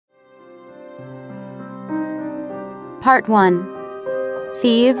Part 1.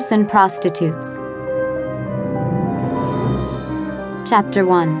 Thieves and Prostitutes. Chapter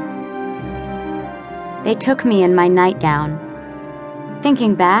 1. They took me in my nightgown.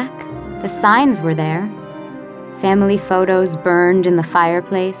 Thinking back, the signs were there. Family photos burned in the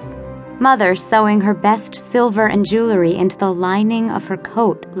fireplace. Mother sewing her best silver and jewelry into the lining of her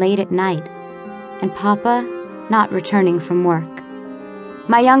coat late at night. And Papa not returning from work.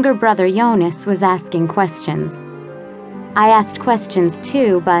 My younger brother Jonas was asking questions. I asked questions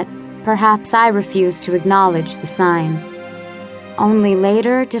too, but perhaps I refused to acknowledge the signs. Only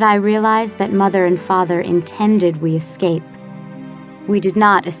later did I realize that Mother and Father intended we escape. We did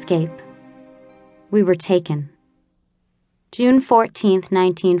not escape. We were taken. June 14th,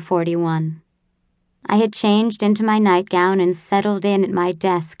 1941. I had changed into my nightgown and settled in at my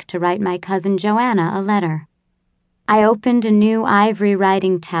desk to write my cousin Joanna a letter. I opened a new ivory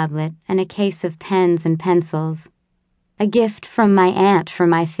writing tablet and a case of pens and pencils. A gift from my aunt for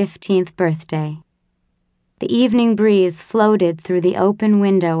my 15th birthday. The evening breeze floated through the open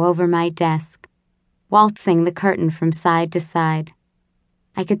window over my desk, waltzing the curtain from side to side.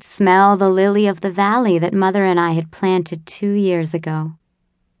 I could smell the lily of the valley that Mother and I had planted 2 years ago.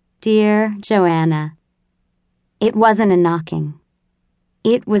 Dear Joanna. It wasn't a knocking.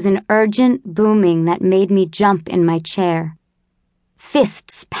 It was an urgent booming that made me jump in my chair.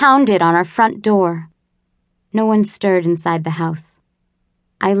 Fists pounded on our front door. No one stirred inside the house.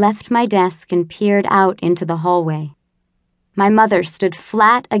 I left my desk and peered out into the hallway. My mother stood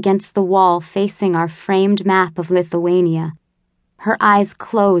flat against the wall facing our framed map of Lithuania, her eyes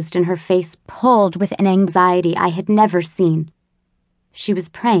closed and her face pulled with an anxiety I had never seen. She was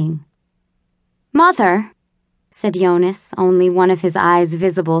praying. "Mother," said Jonas, only one of his eyes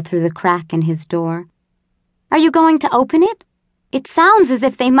visible through the crack in his door. "Are you going to open it? It sounds as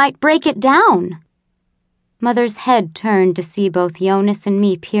if they might break it down." Mother's head turned to see both Jonas and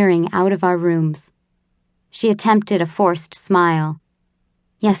me peering out of our rooms. She attempted a forced smile.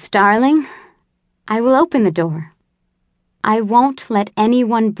 "Yes, darling, I will open the door. I won't let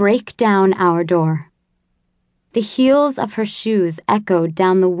anyone break down our door." The heels of her shoes echoed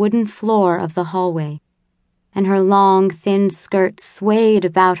down the wooden floor of the hallway, and her long, thin skirt swayed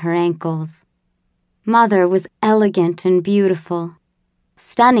about her ankles. Mother was elegant and beautiful.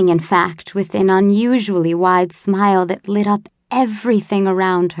 Stunning, in fact, with an unusually wide smile that lit up everything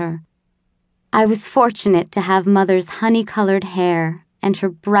around her. I was fortunate to have Mother's honey-colored hair and her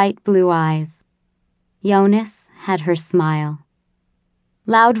bright blue eyes. Jonas had her smile.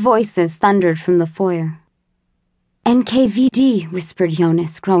 Loud voices thundered from the foyer. "NKVD," whispered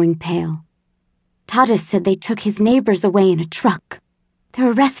Jonas, growing pale. "Tadas said they took his neighbors away in a truck.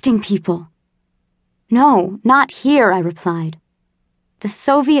 They're arresting people." "No, not here," I replied. The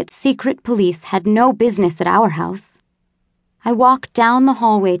Soviet secret police had no business at our house. I walked down the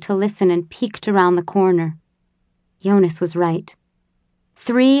hallway to listen and peeked around the corner. Jonas was right.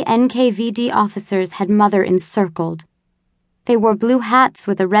 3 NKVD officers had Mother encircled. They wore blue hats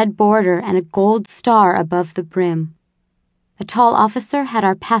with a red border and a gold star above the brim. A tall officer had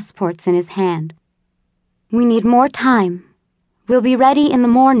our passports in his hand. "We need more time. We'll be ready in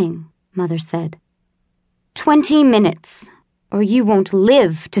the morning," Mother said. 20 minutes. "Or you won't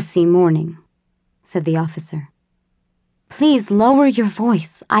live to see morning," said the officer. "Please lower your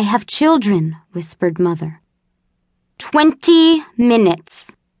voice. I have children," whispered Mother. 20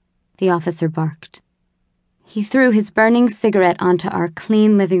 minutes, the officer barked. He threw his burning cigarette onto our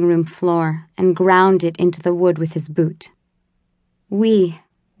clean living room floor and ground it into the wood with his boot. We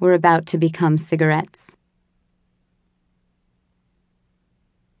were about to become cigarettes.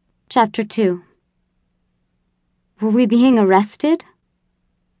 Chapter 2. Were we being arrested?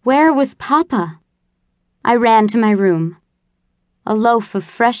 Where was Papa? I ran to my room. A loaf of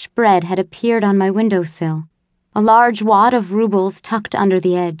fresh bread had appeared on my windowsill, a large wad of rubles tucked under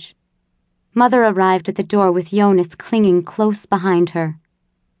the edge. Mother arrived at the door with Jonas clinging close behind her.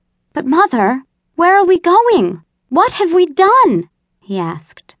 "But Mother, where are we going? What have we done?" he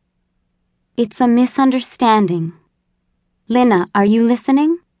asked. "It's a misunderstanding. Lina, are you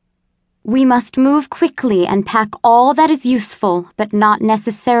listening? We must move quickly and pack all that is useful but not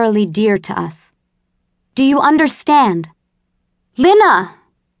necessarily dear to us. Do you understand? Lina!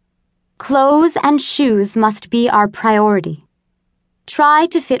 Clothes and shoes must be our priority. Try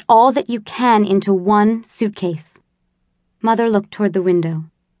to fit all that you can into one suitcase." Mother looked toward the window.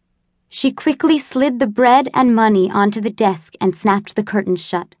 She quickly slid the bread and money onto the desk and snapped the curtains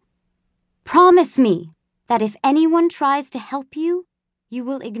shut. "Promise me that if anyone tries to help you, you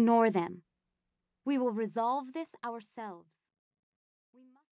will ignore them. We will resolve this ourselves."